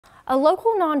A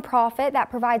local nonprofit that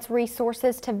provides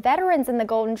resources to veterans in the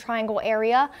Golden Triangle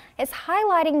area is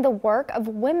highlighting the work of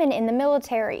women in the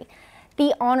military.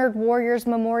 The Honored Warriors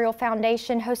Memorial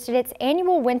Foundation hosted its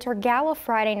annual Winter Gala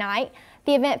Friday night.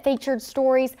 The event featured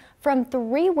stories from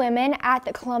 3 women at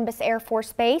the Columbus Air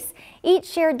Force Base. Each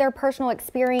shared their personal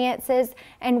experiences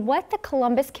and what the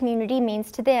Columbus community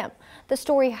means to them.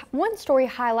 One story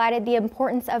highlighted the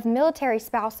importance of military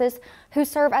spouses who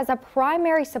serve as a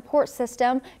primary support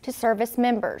system to service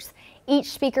members. Each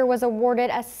speaker was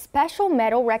awarded a special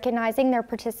medal recognizing their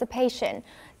participation.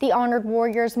 The Honored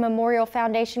Warriors Memorial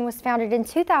Foundation was founded in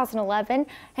 2011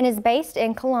 and is based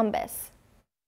in Columbus.